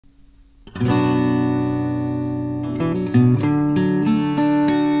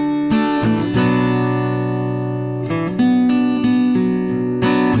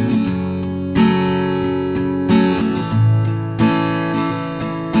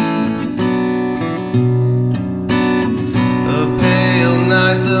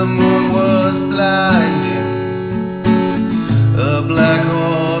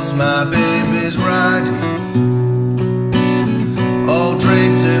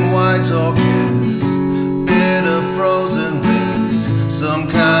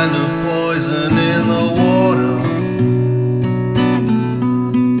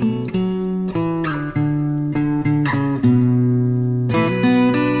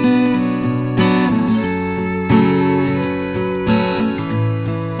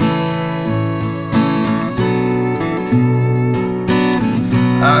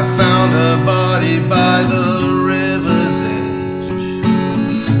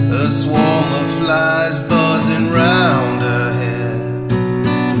swarm of flies buzzing round her head,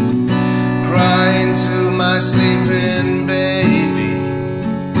 crying to my sleeping baby,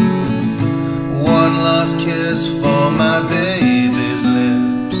 one last kiss for my baby's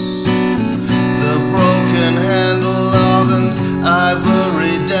lips. The broken handle of an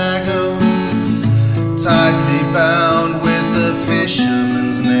ivory dagger, tightly bound with the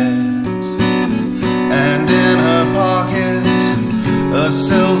fisherman's net, and in her pocket a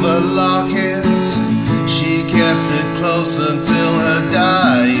silver locket. She kept it close until her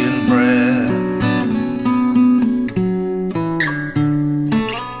dying breath.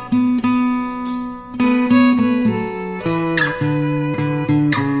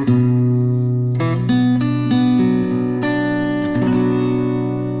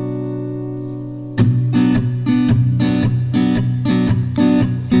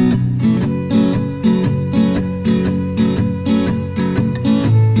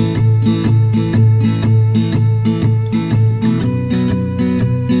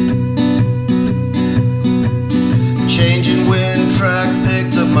 Changing wind track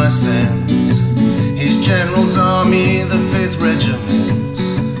picked up my sense. His general's army, the 5th Regiment.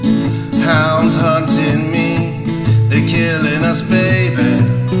 Hounds hunting me, they're killing us, baby.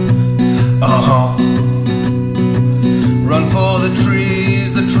 Run for the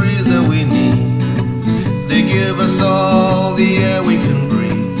trees that we need. They give us all the air we can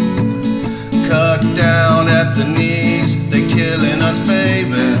breathe. Cut down at the knees, they're killing us,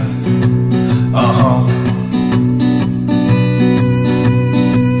 baby.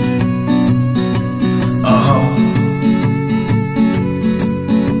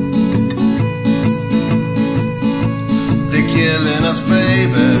 Killing us,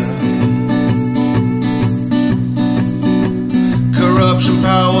 baby. Corruption,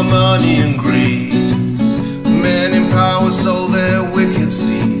 power, money and greed. Men in power sow their wicked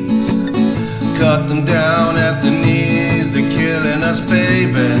seeds. Cut them down at the knees. They're killing us,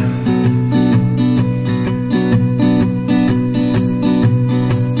 baby.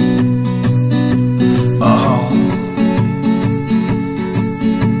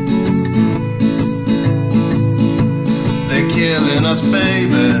 Killing us,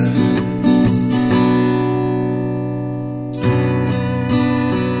 baby.